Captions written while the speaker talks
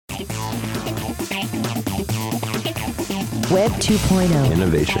Web 2.0.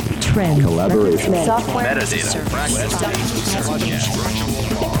 Innovation. Trends. Collaboration. Software. Metadata.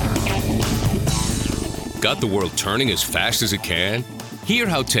 Got the world turning as fast as it can? Hear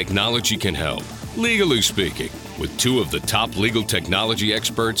how technology can help, legally speaking, with two of the top legal technology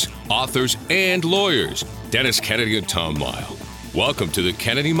experts, authors, and lawyers, Dennis Kennedy and Tom Mile. Welcome to the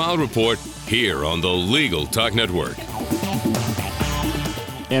Kennedy Mile Report here on the Legal Talk Network.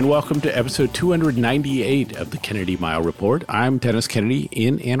 And welcome to episode 298 of the Kennedy Mile Report. I'm Dennis Kennedy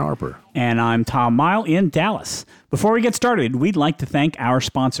in Ann Arbor. And I'm Tom Mile in Dallas. Before we get started, we'd like to thank our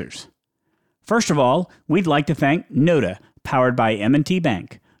sponsors. First of all, we'd like to thank Nota, powered by M&T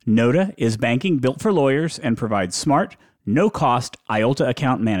Bank. Nota is banking built for lawyers and provides smart, no-cost IOLTA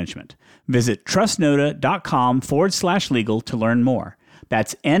account management. Visit trustnota.com/legal to learn more.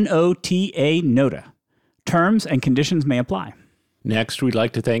 That's N-O-T-A Nota. Terms and conditions may apply. Next, we'd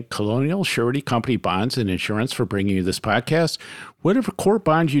like to thank Colonial Surety Company Bonds and Insurance for bringing you this podcast. Whatever court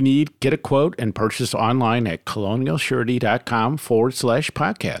bond you need, get a quote and purchase online at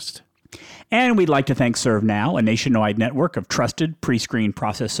colonialsurety.com/podcast. And we'd like to thank ServeNow, a nationwide network of trusted pre-screened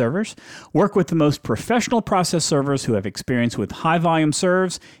process servers. Work with the most professional process servers who have experience with high-volume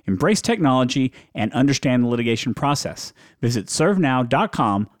serves, embrace technology, and understand the litigation process. Visit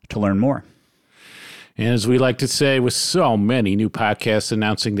servenow.com to learn more. And as we like to say, with so many new podcasts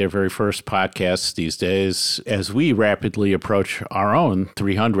announcing their very first podcasts these days, as we rapidly approach our own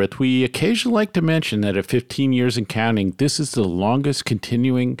 300th, we occasionally like to mention that at 15 years and counting, this is the longest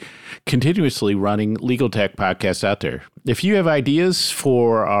continuously running legal tech podcast out there. If you have ideas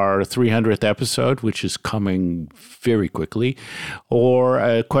for our 300th episode, which is coming very quickly, or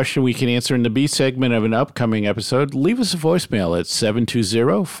a question we can answer in the B segment of an upcoming episode, leave us a voicemail at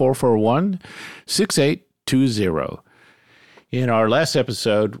 720-441-6820. In our last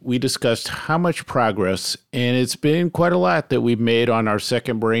episode, we discussed how much progress, and it's been quite a lot that we've made on our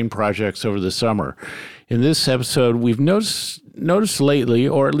second brain projects over the summer. In this episode, we've noticed lately,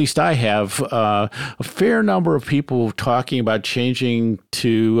 or at least I have, a fair number of people talking about changing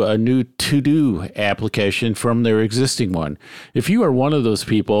to a new to-do application from their existing one. If you are one of those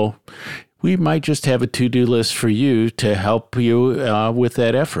people, we might just have a to-do list for you to help you with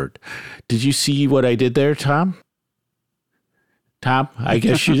that effort. Did you see what I did there, Tom? Tom, I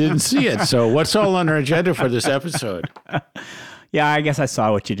guess you didn't see it. So what's all on our agenda for this episode? Yeah, I guess I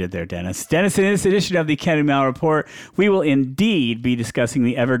saw what you did there, Dennis. Dennis, in this edition of the Kennedy Mile Report, we will indeed be discussing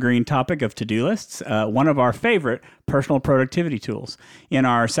the evergreen topic of to-do lists, one of our favorite personal productivity tools. In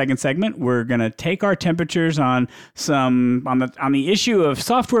our second segment, we're going to take our temperatures on the issue of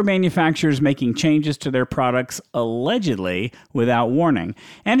software manufacturers making changes to their products allegedly without warning.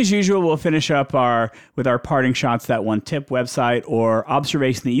 And as usual, we'll finish up with our parting shots, that one tip, website, or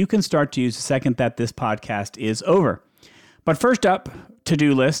observation that you can start to use the second that this podcast is over. But first up,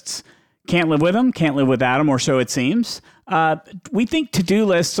 to-do lists. Can't live with them, can't live without them, or so it seems. We think to-do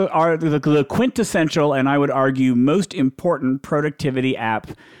lists are the quintessential, and I would argue most important productivity app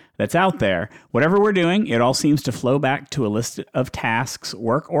that's out there. Whatever we're doing, it all seems to flow back to a list of tasks,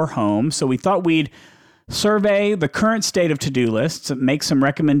 work or home. So we thought we'd survey the current state of to-do lists, make some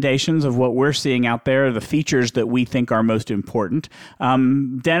recommendations of what we're seeing out there, the features that we think are most important.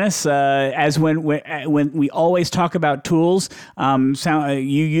 Dennis, as when we always talk about tools,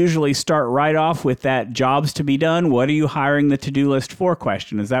 you usually start right off with that jobs to be done. What are you hiring the to-do list for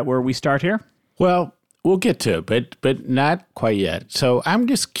question? Is that where we start here? Well, we'll get to it, but not quite yet. So I'm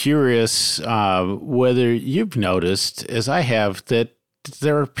just curious whether you've noticed, as I have, that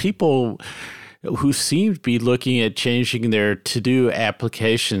there are people who seem to be looking at changing their to-do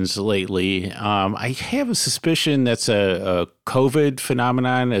applications lately. I have a suspicion that's a COVID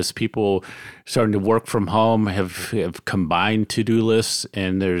phenomenon, as people starting to work from home have combined to-do lists,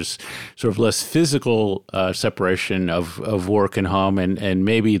 and there's sort of less physical separation of work and home, and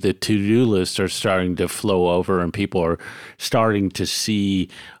maybe the to-do lists are starting to flow over, and people are starting to see,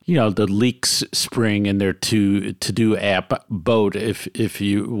 the leaks spring in their to-do app boat, if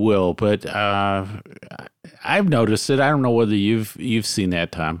you will. But I've noticed it. I don't know whether you've seen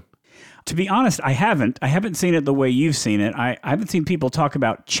that, Tom. To be honest, I haven't. I haven't seen it the way you've seen it. I haven't seen people talk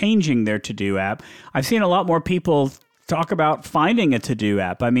about changing their to-do app. I've seen a lot more people talk about finding a to-do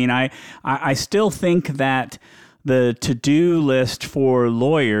app. I mean, I still think that the to-do list for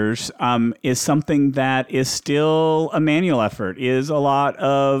lawyers is something that is still a manual effort, is a lot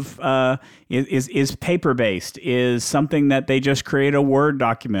of is paper-based, is something that they just create a Word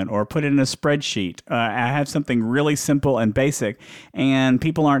document or put in a spreadsheet. I have something really simple and basic, and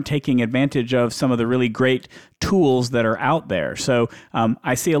people aren't taking advantage of some of the really great tools that are out there. So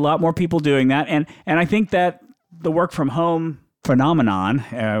I see a lot more people doing that, and I think that the work from home phenomenon,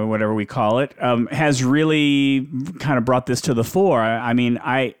 whatever we call it, has really kind of brought this to the fore. I mean,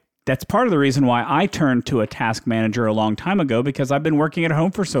 that's part of the reason why I turned to a task manager a long time ago, because I've been working at home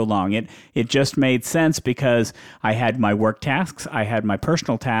for so long. It just made sense because I had my work tasks, I had my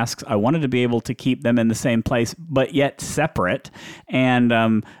personal tasks. I wanted to be able to keep them in the same place, but yet separate.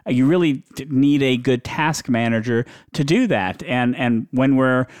 And you really need a good task manager to do that. And when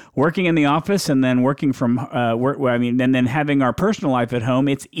we're working in the office and then working from and then having our personal life at home,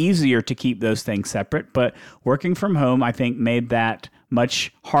 it's easier to keep those things separate. But working from home, I think, made that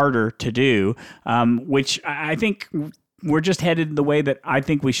much harder to do, which I think we're just headed the way that I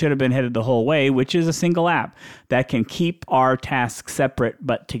think we should have been headed the whole way, which is a single app that can keep our tasks separate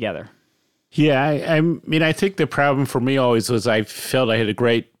but together. Yeah, I mean, I think the problem for me always was I felt I had a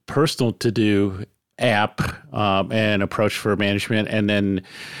great personal to-do app and approach for management, and then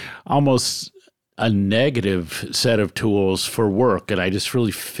almost a negative set of tools for work. And I just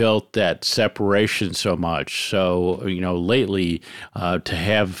really felt that separation so much. So, lately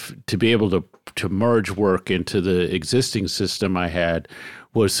to be able to merge work into the existing system I had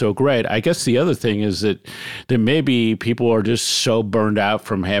was so great. I guess the other thing is that maybe people are just so burned out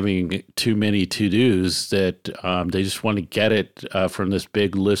from having too many to-dos that they just want to get it from this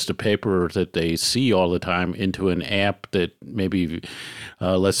big list of paper that they see all the time into an app that maybe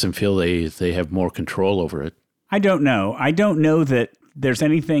lets them feel they have more control over it. I don't know. I don't know that there's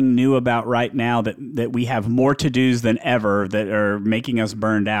anything new about right now that we have more to-dos than ever that are making us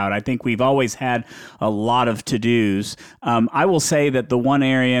burned out. I think we've always had a lot of to-dos. I will say that the one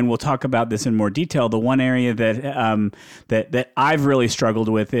area, and we'll talk about this in more detail, the one area that I've really struggled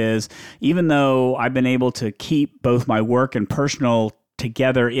with is, even though I've been able to keep both my work and personal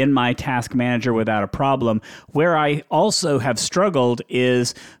together in my task manager without a problem, where I also have struggled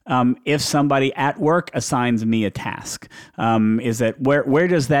is if somebody at work assigns me a task, is that where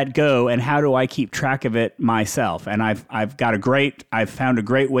does that go, and how do I keep track of it myself? And I've found a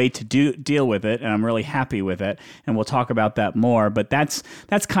great way to deal with it, and I'm really happy with it, and we'll talk about that more. But that's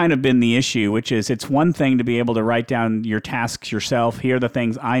kind of been the issue, which is it's one thing to be able to write down your tasks yourself. Here are the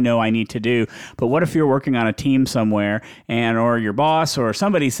things I know I need to do. But what if you're working on a team somewhere, or your boss or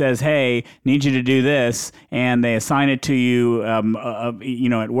somebody says, "Hey, need you to do this," and they assign it to you,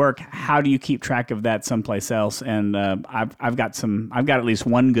 at work? How do you keep track of that someplace else? And I've got at least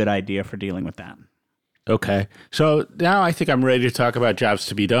one good idea for dealing with that. Okay. So now I think I'm ready to talk about jobs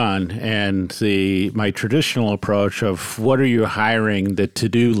to be done and my traditional approach of what are you hiring the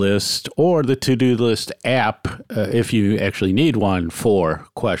to-do list or the to-do list app, if you actually need one, for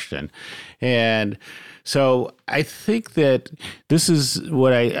question. And so I think that this is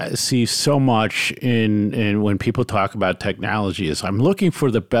what I see so much in when people talk about technology is I'm looking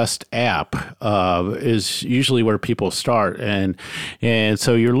for the best app is usually where people start. And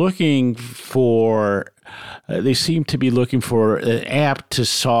so you're looking for they seem to be looking for an app to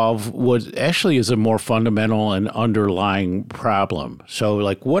solve what actually is a more fundamental and underlying problem. So,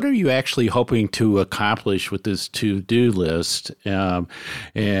 like, what are you actually hoping to accomplish with this to-do list?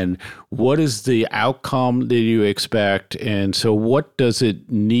 And what is the outcome that you expect? And so what does it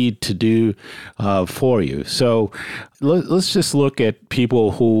need to do for you? So let's just look at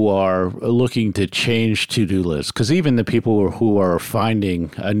people who are looking to change to-do lists, because even the people who are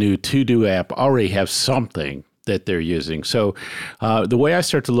finding a new to-do app already have something that they're using. So the way I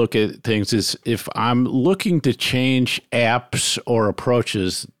start to look at things is if I'm looking to change apps or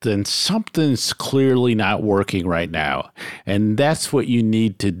approaches, then something's clearly not working right now. And that's what you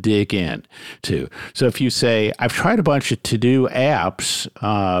need to dig in to. So if you say, I've tried a bunch of to-do apps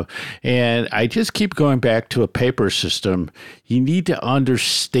and I just keep going back to a paper system, you need to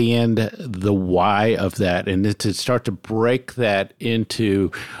understand the why of that and to start to break that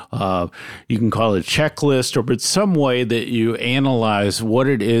into, you can call it a checklist, but some way that you analyze what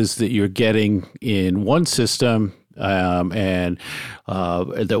it is that you're getting in one system and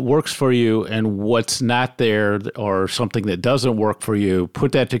that works for you and what's not there or something that doesn't work for you.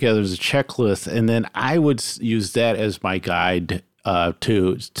 Put that together as a checklist, and then I would use that as my guide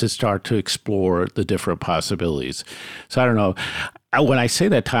to start to explore the different possibilities. So I don't know. When I say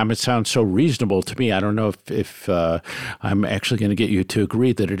that, Tom, it sounds so reasonable to me. I don't know if I'm actually going to get you to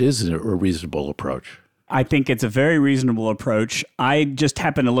agree that it is a reasonable approach. I think it's a very reasonable approach. I just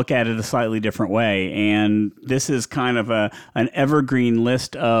happen to look at it a slightly different way. And this is kind of an evergreen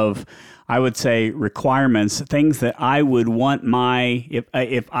list of I would say requirements, things that I would want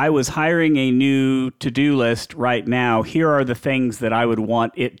if I was hiring a new to-do list right now, here are the things that I would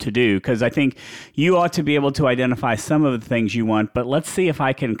want it to do. Because I think you ought to be able to identify some of the things you want, but let's see if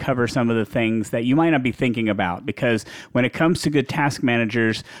I can cover some of the things that you might not be thinking about. Because when it comes to good task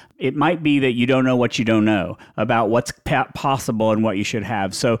managers, it might be that you don't know what you don't know about what's possible and what you should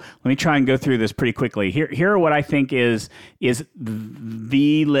have. So let me try and go through this pretty quickly. Here are what I think is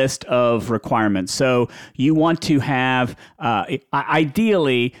the list of requirements. So you want to have,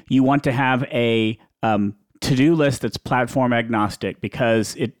 ideally, you want to have a to-do list that's platform agnostic,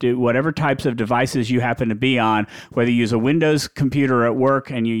 because whatever types of devices you happen to be on, whether you use a Windows computer at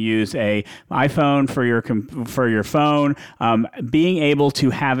work and you use a iPhone for your phone, being able to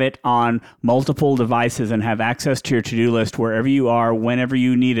have it on multiple devices and have access to your to-do list wherever you are, whenever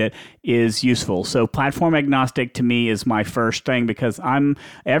you need it, is useful. So platform agnostic to me is my first thing, because I'm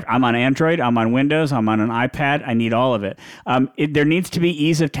on Android, I'm on Windows, I'm on an iPad. I need all of it. There needs to be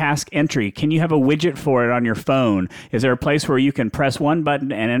ease of task entry. Can you have a widget for it on your phone? Is there a place where you can press one button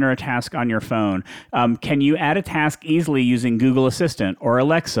and enter a task on your phone? Can you add a task easily using Google Assistant or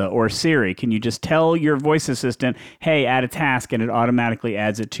Alexa or Siri? Can you just tell your voice assistant, hey, add a task, and it automatically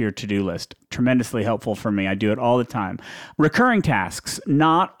adds it to your to-do list? Tremendously helpful for me. I do it all the time. Recurring tasks.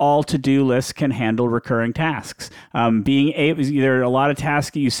 Not all to-do lists can handle recurring tasks. There are a lot of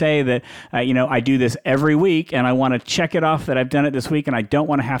tasks that you say that, I do this every week and I want to check it off that I've done it this week and I don't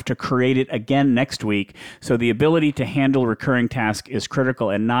want to have to create it again next week. So the ability to handle recurring tasks is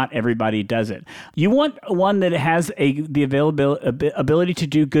critical, and not everybody does it. You want one that has the ability to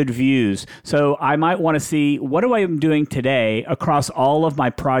do good views. So I might want to see, what do I am doing today across all of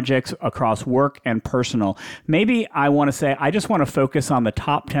my projects, across work and personal. Maybe I want to say, I just want to focus on the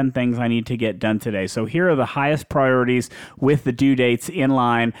top 10 things I need to get done today. So here are the highest priorities with the due dates in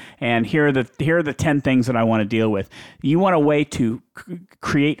line, and here are the 10 things that I want to deal with. You want a way to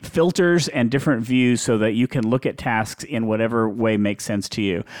create filters and different views so that you can look at tasks in whatever way makes sense to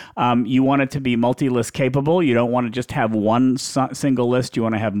you. You want it to be multi-list capable. You don't want to just have one single list. You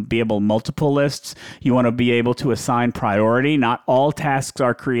want to be able multiple lists. You want to be able to assign priority. Not all tasks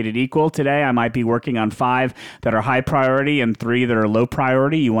are created equal. Today, I might be working on 5 that are high priority and 3 that are low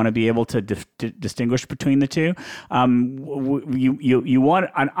priority. You want to be able to distinguish between the two. You want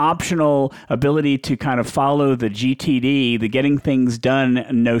an optional ability to kind of follow the GTD, the getting things done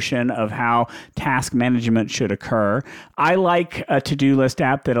notion of how task management should occur. I like a to-do list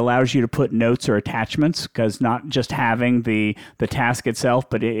app that allows you to put notes or attachments, because not just having the task itself,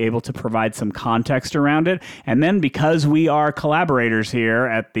 but able to provide some context around it. And then, because we are collaborators here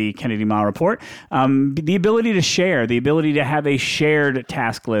at the Kennedy Miles Report, the ability to share, the ability to have a shared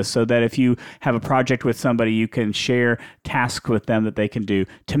task list, so that if you have a project with somebody, you can share tasks with them that they can do.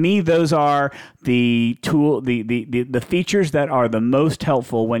 To me, those are the features that are the most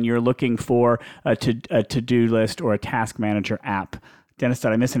helpful when you're looking for a to-do list or a task manager app. Dennis,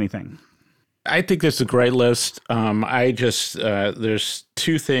 did I miss anything? I think that's a great list. There's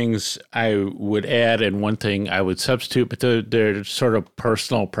 2 things I would add and 1 thing I would substitute, but they're sort of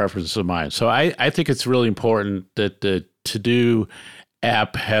personal preferences of mine. So I think it's really important that the to-do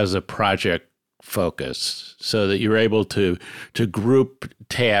app has a project focus, so that you're able to group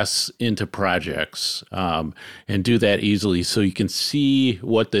tasks into projects and do that easily, so you can see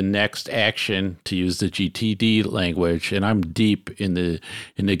what the next action, to use the GTD language, and I'm deep in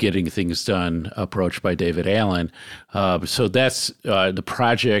the getting things done approach by David Allen. So that's the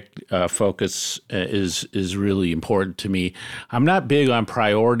project focus is really important to me. I'm not big on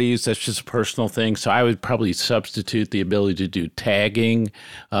priorities. That's just a personal thing. So I would probably substitute the ability to do tagging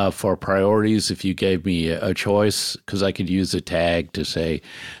for priorities if you gave me a choice, because I could use a tag to say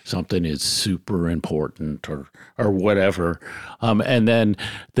something is super important or whatever. And then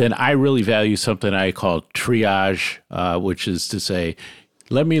I really value something I call triage, which is to say,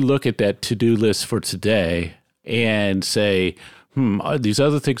 let me look at that to-do list for today and say, these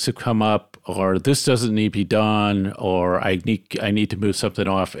other things have come up, or this doesn't need to be done, or I need to move something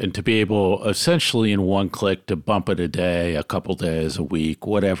off, and to be able essentially in one click to bump it a day, a couple days, a week,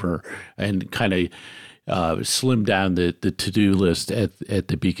 whatever, and kind of slim down the to-do list at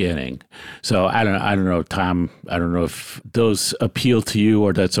the beginning. So I don't know, Tom, I don't know if those appeal to you,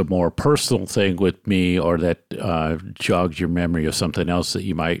 or that's a more personal thing with me, or that jogs your memory of something else that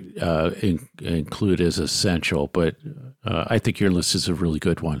you might include as essential. But I think your list is a really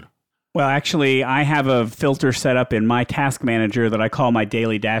good one. Well, actually, I have a filter set up in my task manager that I call my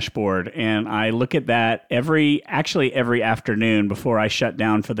daily dashboard, and I look at that every afternoon before I shut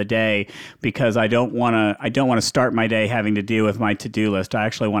down for the day, because I don't want to start my day having to deal with my to-do list. I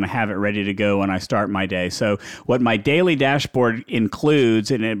actually want to have it ready to go when I start my day. So what my daily dashboard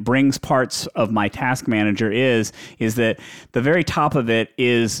includes, and it brings parts of my task manager, is that the very top of it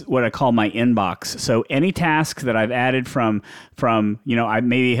is what I call my inbox. So any task that I've added from I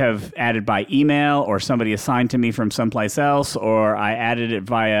maybe have added by email, or somebody assigned to me from someplace else, or I added it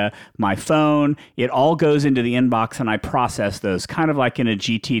via my phone. It all goes into the inbox, and I process those kind of like in a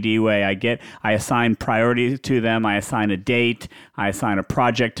GTD way. I assign priority to them. I assign a date. I assign a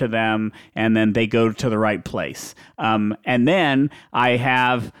project to them, and then they go to the right place. And then I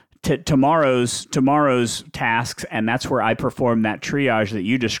have tomorrow's tasks, and that's where I perform that triage that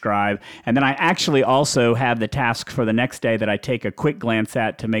you describe. And then I actually also have the task for the next day that I take a quick glance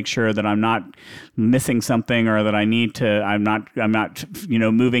at to make sure that I'm not missing something, or that I'm not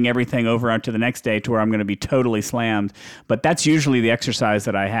moving everything over onto the next day to where I'm going to be totally slammed. But that's usually the exercise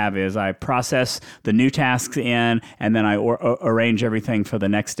that I have, is I process the new tasks in, and then I arrange everything for the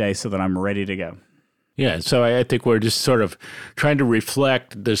next day so that I'm ready to go. Yeah, so I think we're just sort of trying to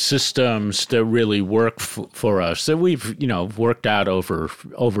reflect the systems that really work for us, that we've worked out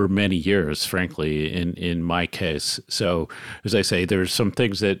over many years, frankly, in my case. So as I say, there's some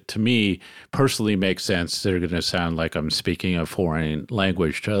things that to me personally make sense that are going to sound like I'm speaking a foreign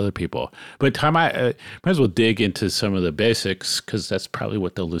language to other people. But Tom, I might as well dig into some of the basics, because that's probably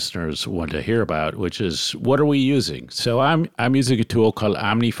what the listeners want to hear about, which is, what are we using? So I'm using a tool called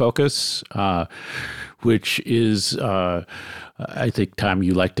OmniFocus, which is, I think, Tom,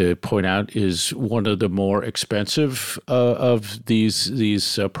 you like to point out, is one of the more expensive of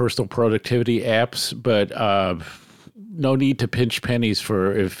these personal productivity apps, but no need to pinch pennies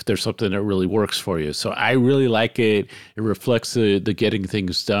for if there's something that really works for you. So I really like it. It reflects the getting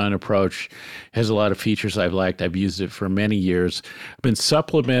things done approach. It has a lot of features I've liked. I've used it for many years. I've been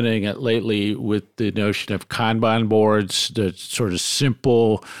supplementing it lately with the notion of Kanban boards. The sort of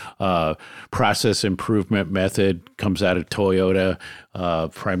simple process improvement method comes out of Toyota,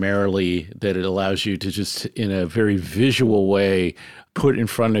 primarily, that it allows you to just, in a very visual way, put in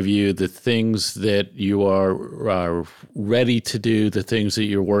front of you the things that you are ready to do, the things that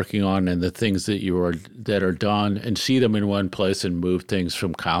you're working on, and the things that are done, and see them in one place and move things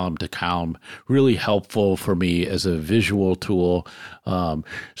from column to column. Really helpful for me as a visual tool.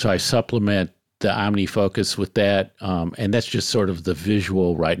 So I supplement the OmniFocus with that, and that's just sort of the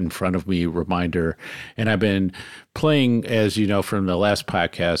visual right in front of me reminder. And I've been playing, as you know from the last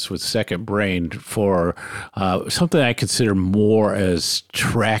podcast, with Second Brain for something I consider more as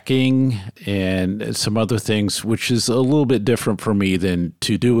tracking and some other things, which is a little bit different for me than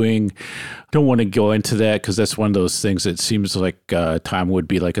to-doing. Don't want to go into that, because that's one of those things that seems like Tom would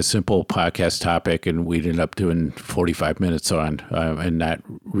be like a simple podcast topic, and we'd end up doing 45 minutes on and not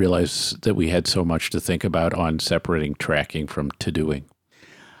realize that we had so much to think about on separating tracking from to-doing.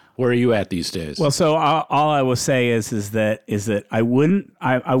 Where are you at these days? Well, so all I will say is that I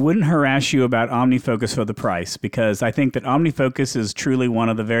wouldn't harass you about OmniFocus for the price, because I think that OmniFocus is truly one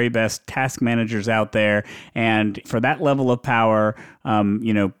of the very best task managers out there, and for that level of power,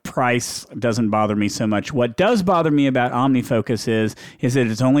 price doesn't bother me so much. What does bother me about OmniFocus is that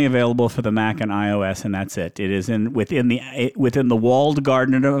it's only available for the Mac and iOS, and that's it. It is within the walled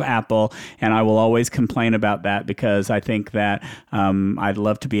garden of Apple, and I will always complain about that, because I think that I'd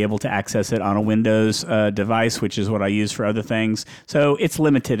love to be able to access it on a Windows device, which is what I use for other things. So it's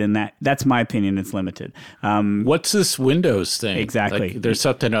limited in that. That's my opinion. It's limited. What's this Windows thing? Exactly. Like, there's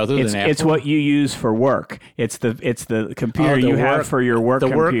something other than Apple? It's what you use for work. It's the computer you have for your work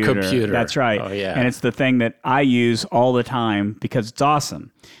computer. Work computer. That's right. Oh, yeah. And it's the thing that I use all the time because it's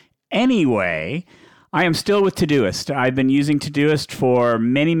awesome. Anyway, I am still with Todoist. I've been using Todoist for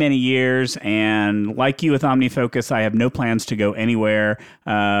many, many years, and like you with OmniFocus, I have no plans to go anywhere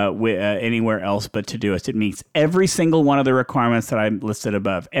else but Todoist. It meets every single one of the requirements that I listed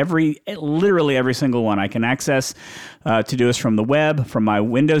above. Literally every single one. I can access Todoist from the web, from my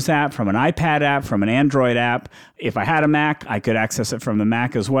Windows app, from an iPad app, from an Android app. If I had a Mac, I could access it from the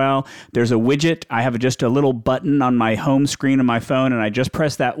Mac as well. There's a widget. I have just a little button on my home screen of my phone, and I just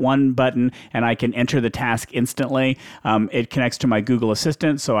press that one button, and I can enter the task instantly. It connects to my Google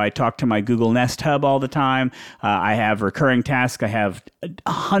Assistant, so I talk to my Google Nest Hub all the time. I have recurring tasks. I have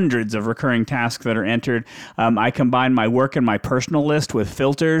hundreds of recurring tasks that are entered. I combine my work and my personal list with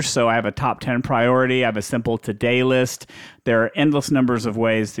filters, so I have a top 10 priority. I have a simple today list There are endless numbers of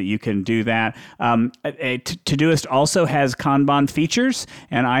ways that you can do that. Todoist also has Kanban features,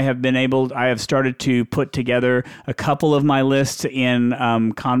 and I have started to put together a couple of my lists in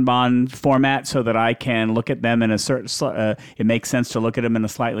Kanban format so that I can look at them in a certain, it makes sense to look at them in a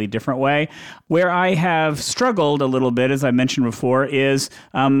slightly different way. Where I have struggled a little bit, as I mentioned before, is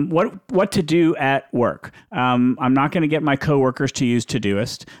what to do at work. I'm not going to get my coworkers to use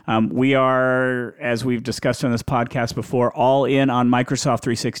Todoist. We are, as we've discussed on this podcast before, all in on Microsoft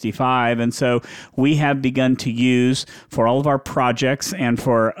 365, and so we have begun to use, for all of our projects and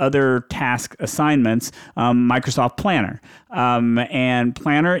for other task assignments, Microsoft Planner. And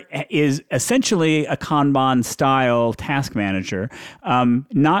Planner is essentially a Kanban-style task manager,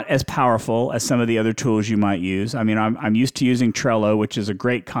 not as powerful as some of the other tools you might use. I mean, I'm used to using Trello, which is a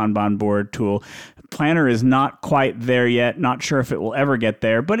great Kanban board tool. Planner is not quite there yet. Not sure if it will ever get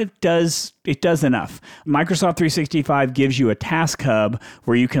there, but it does enough. Microsoft 365 gives you a task hub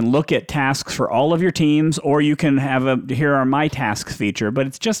where you can look at tasks for all of your teams, or you can have here are my tasks feature, but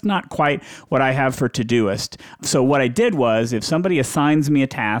it's just not quite what I have for Todoist. So what I did was, if somebody assigns me a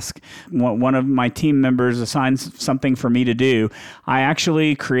task, one of my team members assigns something for me to do, I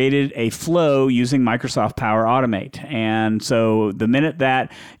actually created a flow using Microsoft Power Automate. And so the minute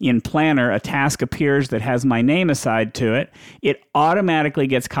that in Planner a task appears that has my name assigned to it, it automatically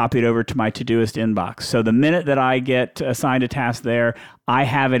gets copied over to my Todoist inbox. So the minute that I get assigned a task there, I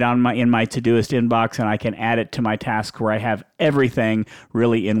have it in my Todoist inbox, and I can add it to my task where I have everything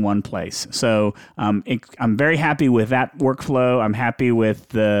really in one place. So I'm very happy with that workflow. I'm happy with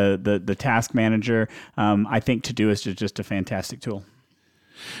the task manager. I think Todoist is just a fantastic tool.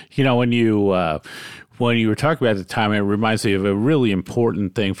 You know, when you were talking about the time, it reminds me of a really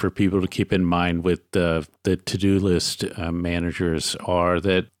important thing for people to keep in mind with the to-do list managers are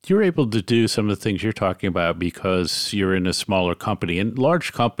that you're able to do some of the things you're talking about because you're in a smaller company. And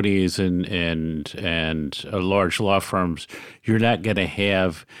large companies and large law firms, you're not going to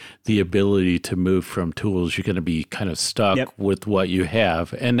have the ability to move from tools. You're going to be kind of stuck with what you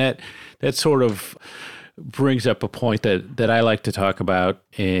have. And that sort of brings up a point that I like to talk about,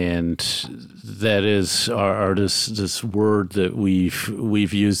 and that is this word that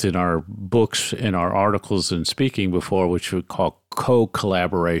we've used in our books, in our articles, and speaking before, which we call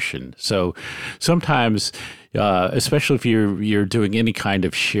co-collaboration. So sometimes, especially if you're doing any kind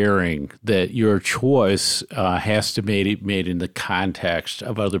of sharing, that your choice has to be made in the context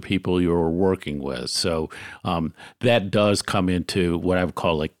of other people you're working with. So that does come into what I would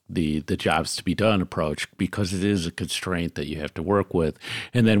call like the jobs to be done approach, because it is a constraint that you have to work with.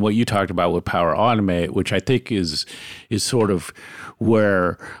 And then what you talked about with Power Automate, which I think is sort of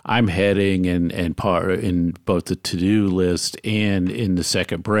where I'm heading and part in both the to-do list and in the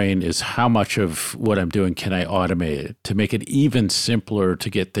second brain, is how much of what I'm doing can I automate it to make it even simpler to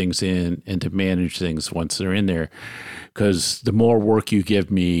get things in and to manage things once they're in there. Because the more work you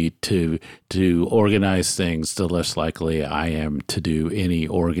give me to organize things, the less likely I am to do any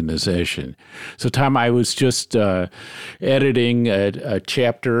organization. So, Tom, I was just editing a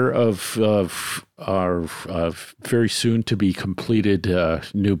chapter of our very soon to be completed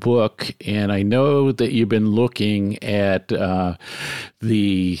new book, and I know that you've been looking at the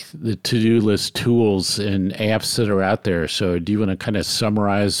to-do list tools and apps that are out there. So do you want to kind of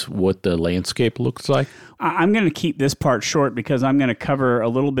summarize what the landscape looks like? I'm going to keep this part short because I'm going to cover a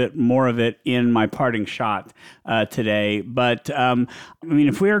little bit more of it in my parting shot today. But I mean,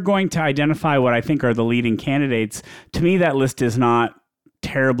 if we are going to identify what I think are the leading candidates, to me that list is not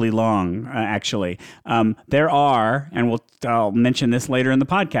terribly long, actually. There are, and I'll mention this later in the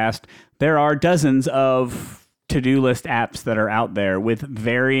podcast, there are dozens of to-do list apps that are out there with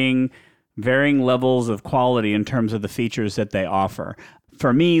varying levels of quality in terms of the features that they offer.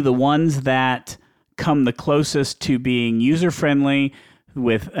 For me, the ones that come the closest to being user-friendly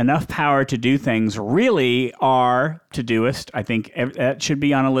with enough power to do things really are Todoist. I think that should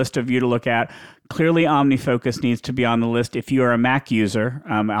be on a list of you to look at. Clearly, OmniFocus needs to be on the list if you are a Mac user.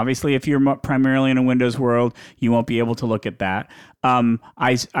 Obviously, if you're primarily in a Windows world, you won't be able to look at that.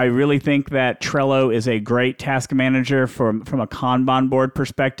 I really think that Trello is a great task manager from a Kanban board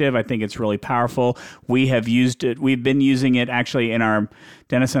perspective. I think it's really powerful. We have used it. We've been using it actually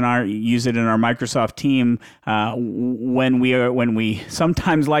Dennis and I use it in our Microsoft team. When we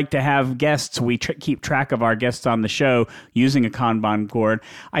sometimes like to have guests, we keep track of our guests on the show using a Kanban board.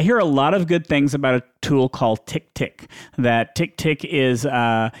 I hear a lot of good things about tool called TickTick. That TickTick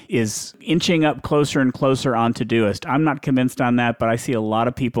is inching up closer and closer on Todoist. I'm not convinced on that, but I see a lot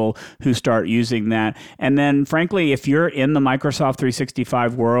of people who start using that. And then, frankly, if you're in the Microsoft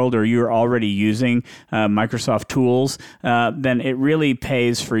 365 world or you're already using Microsoft tools, then it really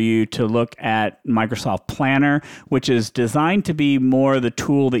pays for you to look at Microsoft Planner, which is designed to be more the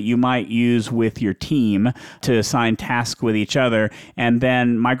tool that you might use with your team to assign tasks with each other. And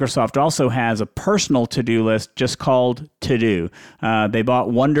then Microsoft also has a personal to-do list just called To Do. They bought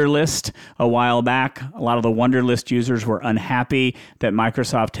Wunderlist a while back. A lot of the Wunderlist users were unhappy that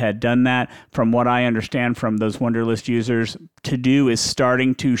Microsoft had done that. From what I understand from those Wunderlist users, To Do is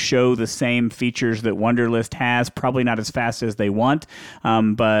starting to show the same features that Wunderlist has, probably not as fast as they want,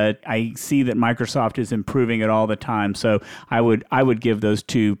 but I see that Microsoft is improving it all the time. So I would give those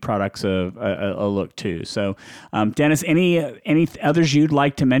two products a look too. So, Dennis, any others you'd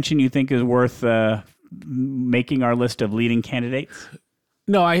like to mention you think is worth making our list of leading candidates?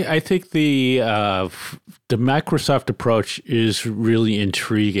 No, I think the Microsoft approach is really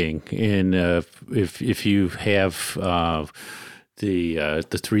intriguing. In if you have the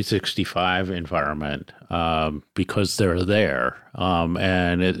 365 environment, because they're there,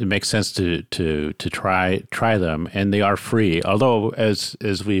 and it makes sense to try them, and they are free. Although,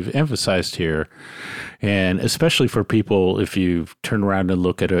 as we've emphasized here, and especially for people, if you turn around and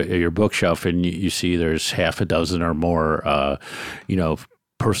look at your bookshelf and you see there's half a dozen or more,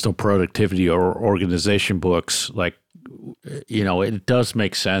 personal productivity or organization books, like, it does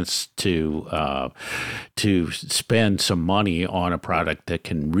make sense to spend some money on a product that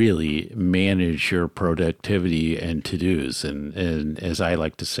can really manage your productivity and to-dos. And as I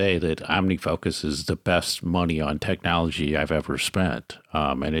like to say, that OmniFocus is the best money on technology I've ever spent.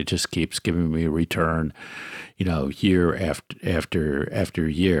 And it just keeps giving me a return, year after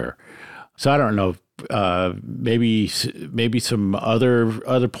year. So I don't know. Maybe some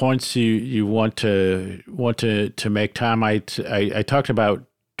other points you want to make, Tom. I talked about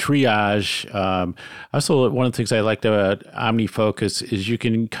triage. Also, one of the things I liked about OmniFocus is you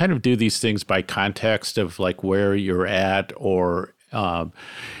can kind of do these things by context of like where you're at, or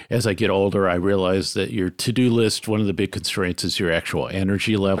as I get older, I realize that your to-do list, one of the big constraints is your actual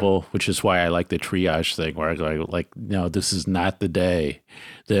energy level, which is why I like the triage thing, where I go like, no, this is not the day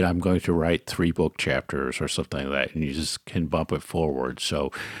that I'm going to write 3 book chapters or something like that, and you just can bump it forward.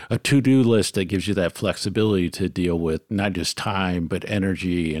 So a to-do list that gives you that flexibility to deal with not just time, but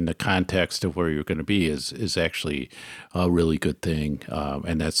energy and the context of where you're going to be is actually a really good thing.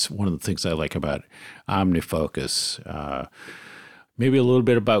 And that's one of the things I like about OmniFocus. Maybe a little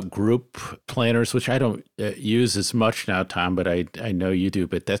bit about group planners, which I don't use as much now, Tom, but I know you do.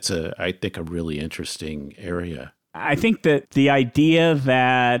 But that's I think a really interesting area. I think that the idea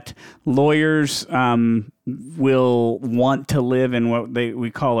that lawyers will want to live in what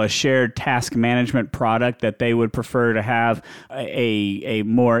we call a shared task management product, that they would prefer to have a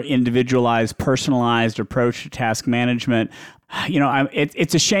more individualized, personalized approach to task management.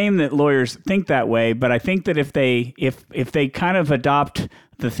 It's a shame that lawyers think that way, but I think that if they kind of adopt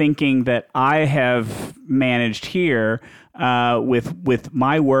the thinking that I have managed here with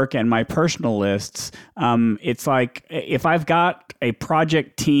my work and my personal lists, it's like if I've got a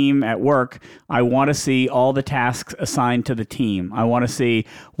project team at work, I want to see all the tasks assigned to the team. I want to see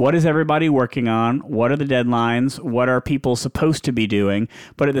what is everybody working on, what are the deadlines, what are people supposed to be doing.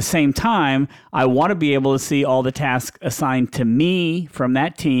 But at the same time, I want to be able to see all the tasks assigned to me from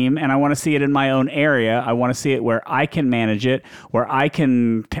that team, and I want to see it in my own area. I want to see it where I can manage it, where I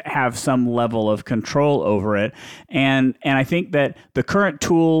can have some level of control over it. And I think that the current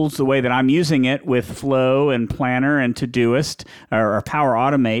tools, the way that I'm using it with Flow and Planner and Todoist or Power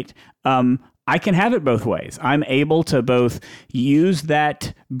Automate, I can have it both ways. I'm able to both use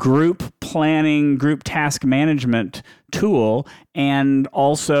that group planning, group task management tool, and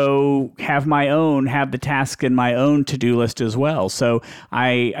also have the task in my own to-do list as well. So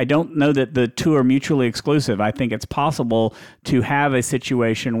I don't know that the two are mutually exclusive. I think it's possible to have a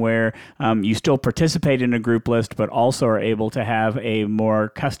situation where you still participate in a group list, but also are able to have a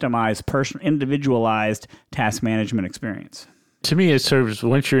more customized, individualized task management experience. To me, it serves,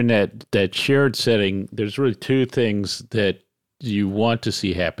 once you're in that shared setting, there's really two things that you want to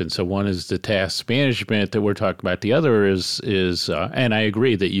see happen. So one is the task management that we're talking about. The other is and I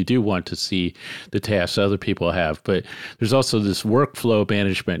agree that you do want to see the tasks other people have, but there's also this workflow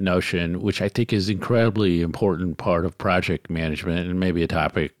management notion, which I think is incredibly important part of project management, and maybe a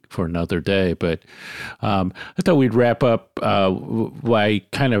topic for another day. But I thought we'd wrap up by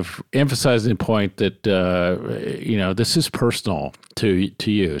kind of emphasizing the point that this is personal to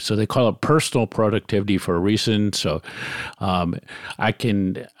you. So they call it personal productivity for a reason. So I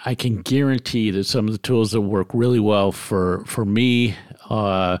can guarantee that some of the tools that work really well for me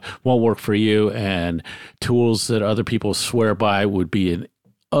won't work for you, and tools that other people swear by would be an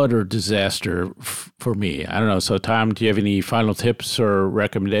utter disaster for me. I don't know. So, Tom, do you have any final tips or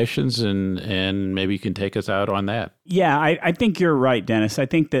recommendations? And maybe you can take us out on that. Yeah, I think you're right, Dennis. I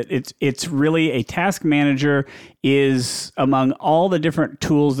think that it's really a task manager is, among all the different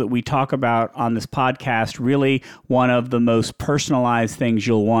tools that we talk about on this podcast, really one of the most personalized things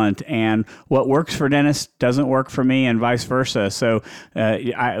you'll want. And what works for Dennis doesn't work for me, and vice versa. So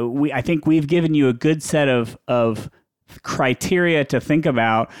I think we've given you a good set of criteria to think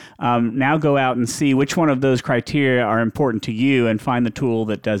about. Now go out and see which one of those criteria are important to you and find the tool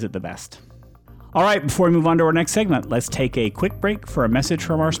that does it the best. All right, before we move on to our next segment, let's take a quick break for a message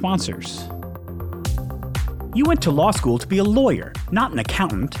from our sponsors. You went to law school to be a lawyer, not an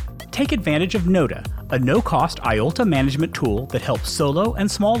accountant. Take advantage of Nota, a no-cost IOLTA management tool that helps solo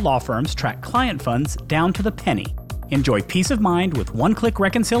and small law firms track client funds down to the penny. Enjoy peace of mind with one-click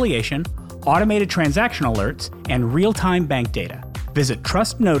reconciliation, automated transaction alerts, and real-time bank data. Visit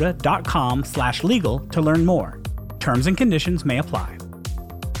trustnota.com/legal to learn more. Terms and conditions may apply.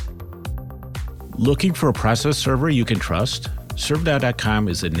 Looking for a process server you can trust? ServeNow.com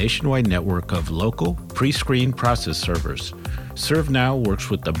is a nationwide network of local, pre-screened process servers. ServeNow works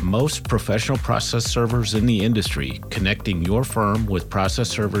with the most professional process servers in the industry, connecting your firm with process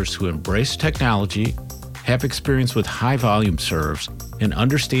servers who embrace technology, have experience with high-volume serves, and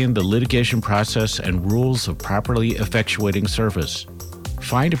understand the litigation process and rules of properly effectuating service.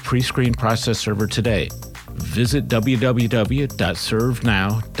 Find a pre-screened process server today. Visit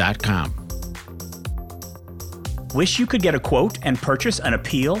www.servenow.com. Wish you could get a quote and purchase an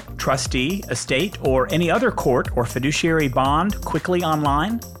appeal, trustee, estate, or any other court or fiduciary bond quickly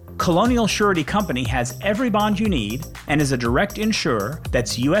online? Colonial Surety Company has every bond you need and is a direct insurer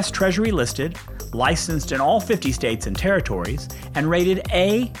that's U.S. Treasury listed, licensed in all 50 states and territories, and rated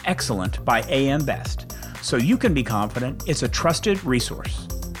A Excellent by AM Best. So you can be confident it's a trusted resource.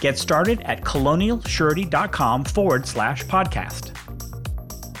 Get started at colonialsurety.com/podcast.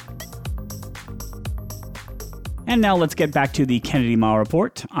 And now let's get back to the Kennedy Miles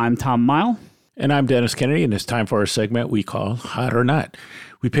Report. I'm Tom Miles. And I'm Dennis Kennedy, and it's time for our segment we call Hot or Not.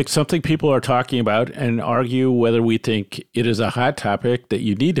 We pick something people are talking about and argue whether we think it is a hot topic that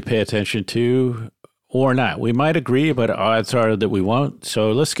you need to pay attention to or not. We might agree, but odds are that we won't.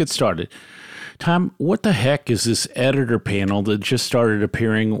 So let's get started. Tom, what the heck is this editor panel that just started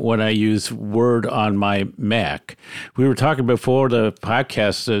appearing when I use Word on my Mac? We were talking before the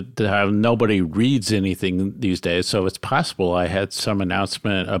podcast that how nobody reads anything these days, so it's possible I had some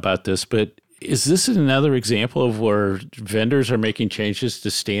announcement about this, but is this another example of where vendors are making changes to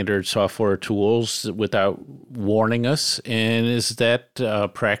standard software tools without warning us? And is that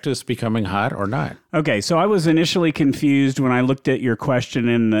practice becoming hot or not? Okay, so I was initially confused when I looked at your question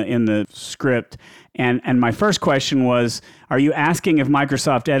in the script, and my first question was, are you asking if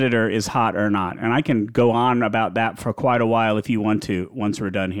Microsoft Editor is hot or not? And I can go on about that for quite a while if you want to, once we're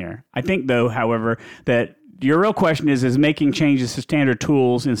done here. I think, though, however, that your real question is making changes to standard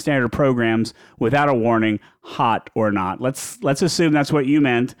tools and standard programs without a warning hot or not? Let's assume that's what you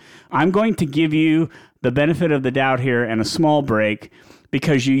meant. I'm going to give you the benefit of the doubt here and a small break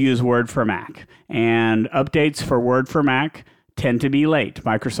because you use Word for Mac. And updates for Word for Mac tend to be late.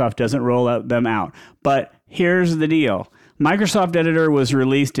 Microsoft doesn't roll them out. But here's the deal. Microsoft Editor was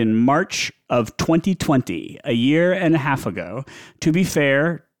released in March of 2020, a year and a half ago. To be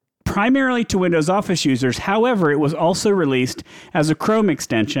fair, primarily to Windows Office users. However, it was also released as a Chrome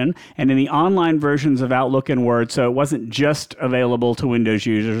extension and in the online versions of Outlook and Word, so it wasn't just available to Windows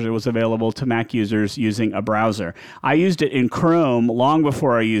users, it was available to Mac users using a browser. I used it in Chrome long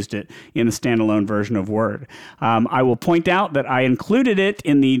before I used it in the standalone version of Word. I will point out that I included it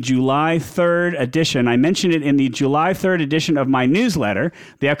in the July 3rd edition. I mentioned it in the July 3rd edition of my newsletter,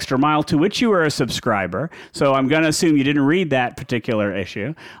 The Extra Mile, to which you are a subscriber, so I'm going to assume you didn't read that particular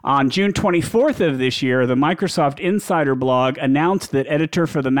issue. On June 24th of this year, the Microsoft Insider blog announced that Editor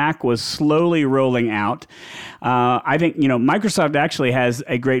for the Mac was slowly rolling out. I think, Microsoft actually has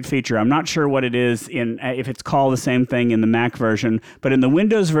a great feature. I'm not sure what it is if it's called the same thing in the Mac version, but in the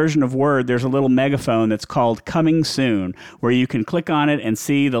Windows version of Word, there's a little megaphone that's called Coming Soon, where you can click on it and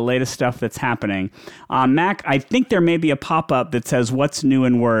see the latest stuff that's happening. On Mac, I think there may be a pop-up that says what's new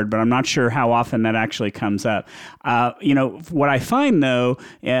in Word, but I'm not sure how often that actually comes up. What I find, though,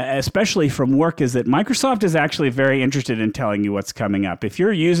 especially from work, is that Microsoft is actually very interested in telling you what's coming up. If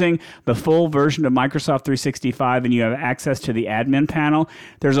you're using the full version of Microsoft 365 and you have access to the admin panel,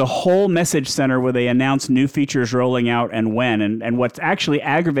 there's a whole message center where they announce new features rolling out and when. And what's actually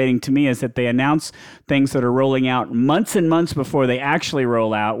aggravating to me is that they announce things that are rolling out months and months before they actually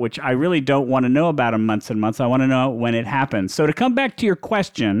roll out, which I really don't want to know about in months and months. I want to know when it happens. So to come back to your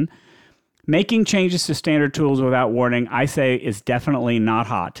question, making changes to standard tools without warning, I say, is definitely not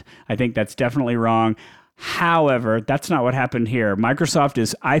hot. I think that's definitely wrong. However, that's not what happened here. Microsoft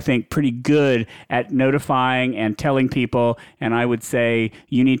is, I think, pretty good at notifying and telling people, and I would say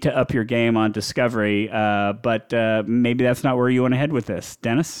you need to up your game on discovery, but maybe that's not where you want to head with this.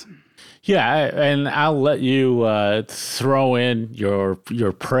 Dennis? Yeah, and I'll let you throw in your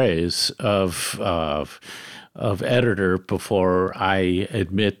praise of Editor before I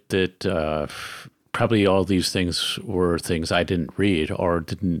admit that probably all these things were things I didn't read or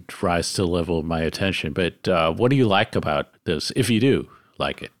didn't rise to the level of my attention. But what do you like about this, if you do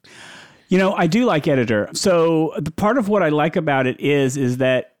like it? You know, I do like Editor. So the part of what I like about it is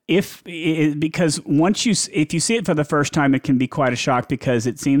that because if you see it for the first time, it can be quite a shock because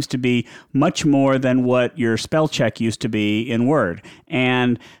it seems to be much more than what your spell check used to be in Word.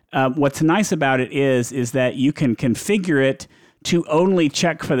 And what's nice about it is that you can configure it to only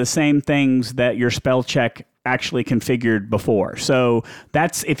check for the same things that your spell check actually configured before. So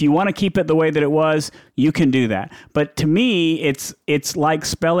that's, if you want to keep it the way that it was, you can do that. But to me, it's like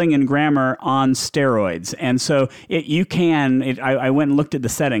spelling and grammar on steroids. And so I went and looked at the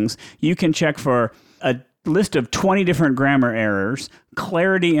settings. You can check for a list of 20 different grammar errors,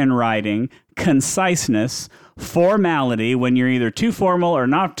 clarity in writing, conciseness, formality, when you're either too formal or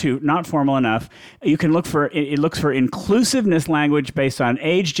not formal enough. You can look for, it looks for inclusiveness language based on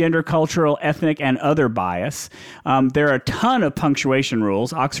age, gender, cultural, ethnic, and other bias. There are a ton of punctuation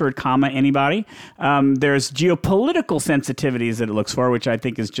rules, Oxford comma, anybody. There's geopolitical sensitivities that it looks for, which I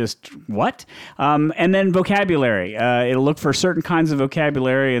think is just what? And then vocabulary. It'll look for certain kinds of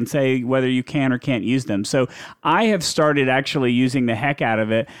vocabulary and say whether you can or can't use them. So I have started actually using the heck out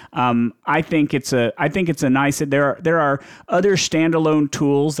of it. I think it's a nice. There are other standalone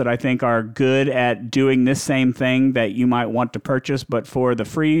tools that I think are good at doing this same thing that you might want to purchase, but for the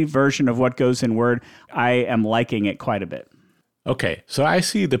free version of what goes in Word, I am liking it quite a bit. Okay, so I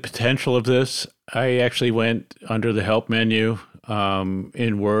see the potential of this. I actually went under the help menu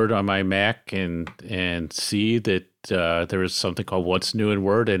in Word on my Mac and see that there is something called What's New in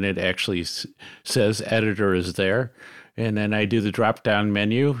Word, and it actually says Editor is there. And then I do the drop-down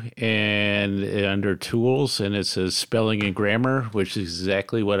menu and under Tools, and it says Spelling and Grammar, which is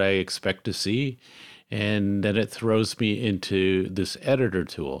exactly what I expect to see. And then it throws me into this Editor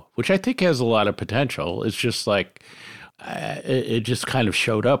tool, which I think has a lot of potential. It's just like, it just kind of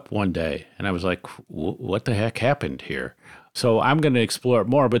showed up one day, and I was like, what the heck happened here? So I'm going to explore it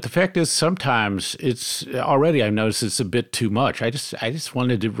more. But the fact is, sometimes it's already, I've noticed it's a bit too much. I just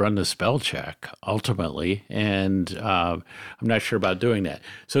wanted to run the spell check ultimately, and I'm not sure about doing that.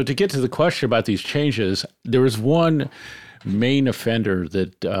 So to get to the question about these changes, there was one main offender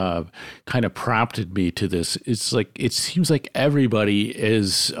that kind of prompted me to this. It's like, it seems like everybody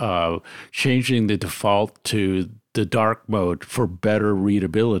is changing the default to the dark mode for better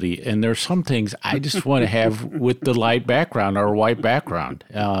readability. And there's some things I just want to have with the light background or white background.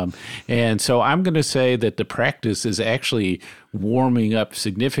 And so I'm going to say that the practice is actually warming up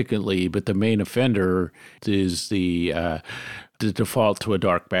significantly, but the main offender is the default to a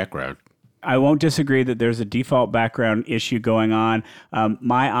dark background. I won't disagree that there's a default background issue going on.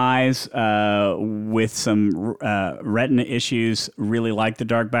 My eyes, with some retina issues, really like the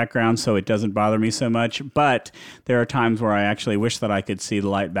dark background, so it doesn't bother me so much. But there are times where I actually wish that I could see the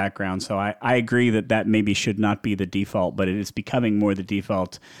light background. So I agree that maybe should not be the default, but it is becoming more the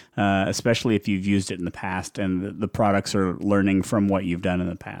default, especially if you've used it in the past and the products are learning from what you've done in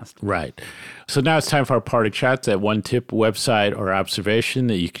the past. Right. So now it's time for our parting shots. That one tip, website, or observation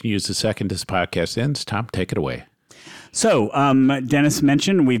that you can use the second this podcast ends. Tom, take it away. So, Dennis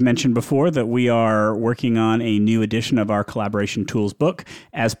we've mentioned before that we are working on a new edition of our Collaboration Tools book.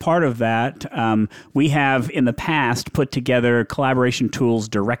 As part of that, we have in the past put together Collaboration Tools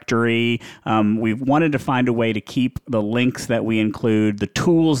directory. We've wanted to find a way to keep the links that we include, the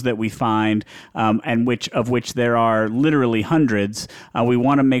tools that we find, and of which there are literally hundreds. We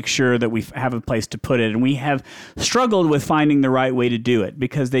want to make sure that we have a place to put it, and we have struggled with finding the right way to do it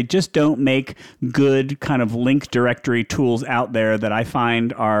because they just don't make good kind of link directories directory tools out there that I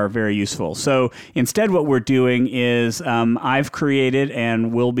find are very useful. So instead, what we're doing is I've created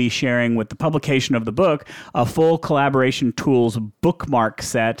and will be sharing with the publication of the book a full collaboration tools bookmark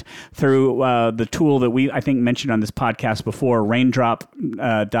set through the tool that I think mentioned on this podcast before,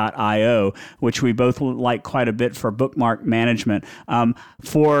 Raindrop.io, which we both like quite a bit for bookmark management.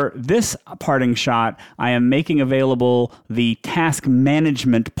 For this parting shot, I am making available the task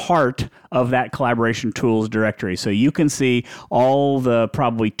management part of that collaboration tools directory. So you can see all the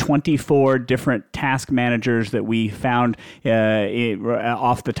probably 24 different task managers that we found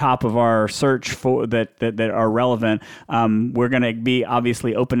off the top of our search for that are relevant. We're going to be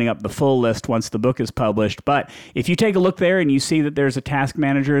obviously opening up the full list once the book is published. But if you take a look there and you see that there's a task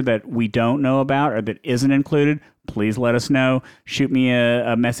manager that we don't know about or that isn't included, please let us know. Shoot me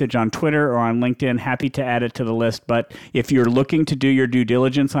a message on Twitter or on LinkedIn. Happy to add it to the list. But if you're looking to do your due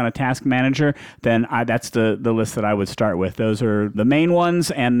diligence on a task manager, then that's the list that I would start with. Those are the main ones,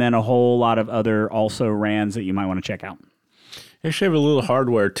 and then a whole lot of other also RANs that you might want to check out. I actually have a little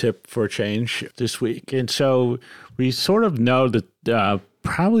hardware tip for a change this week. And so we sort of know that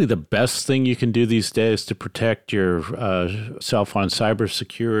probably the best thing you can do these days to protect yourself on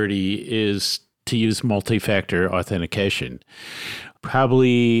cybersecurity is to use multi-factor authentication.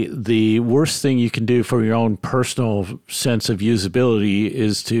 Probably the worst thing you can do for your own personal sense of usability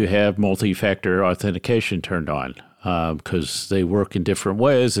is to have multi-factor authentication turned on, because they work in different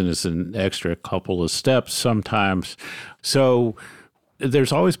ways and it's an extra couple of steps sometimes. So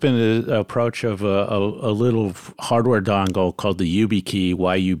there's always been an approach of a little hardware dongle called the YubiKey,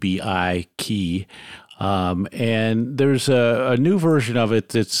 Y-U-B-I key. And there's a new version of it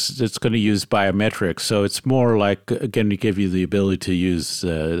that's going to use biometrics. So it's more like going to give you the ability to use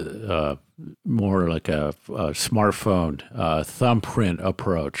more like a smartphone thumbprint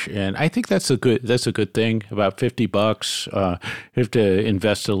approach. And I think that's a good thing. About $50. You have to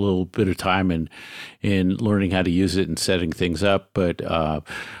invest a little bit of time in learning how to use it and setting things up. But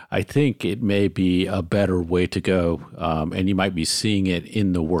I think it may be a better way to go. And you might be seeing it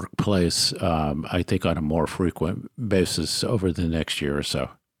in the workplace, I think, on a more frequent basis over the next year or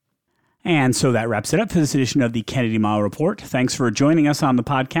so. And so that wraps it up for this edition of the Kennedy Miles Report. Thanks for joining us on the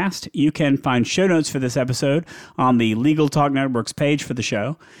podcast. You can find show notes for this episode on the Legal Talk Network's page for the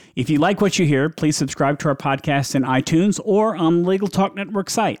show. If you like what you hear, please subscribe to our podcast in iTunes or on the Legal Talk Network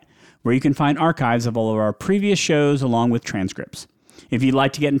site, where you can find archives of all of our previous shows along with transcripts. If you'd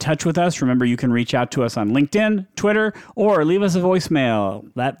like to get in touch with us, remember you can reach out to us on LinkedIn, Twitter, or leave us a voicemail.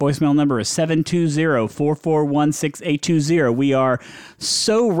 That voicemail number is 720-441-6820. We are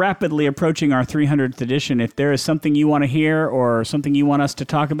so rapidly approaching our 300th edition. If there is something you want to hear or something you want us to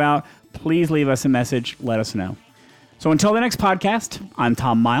talk about, please leave us a message. Let us know. So until the next podcast, I'm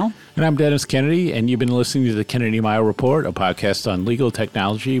Tom Miles. And I'm Dennis Kennedy, and you've been listening to the Kennedy Miles Report, a podcast on legal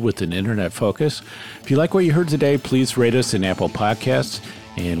technology with an internet focus. If you like what you heard today, please rate us in Apple Podcasts,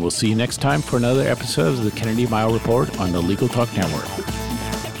 and we'll see you next time for another episode of the Kennedy Miles Report on the Legal Talk Network.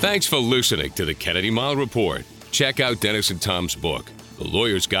 Thanks for listening to the Kennedy Miles Report. Check out Dennis and Tom's book, The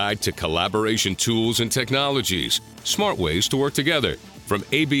Lawyer's Guide to Collaboration Tools and Technologies, Smart Ways to Work Together, from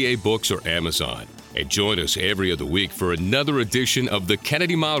ABA Books or Amazon. And join us every other week for another edition of the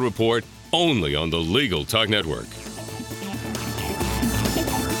Kennedy Miles Report, only on the Legal Talk Network.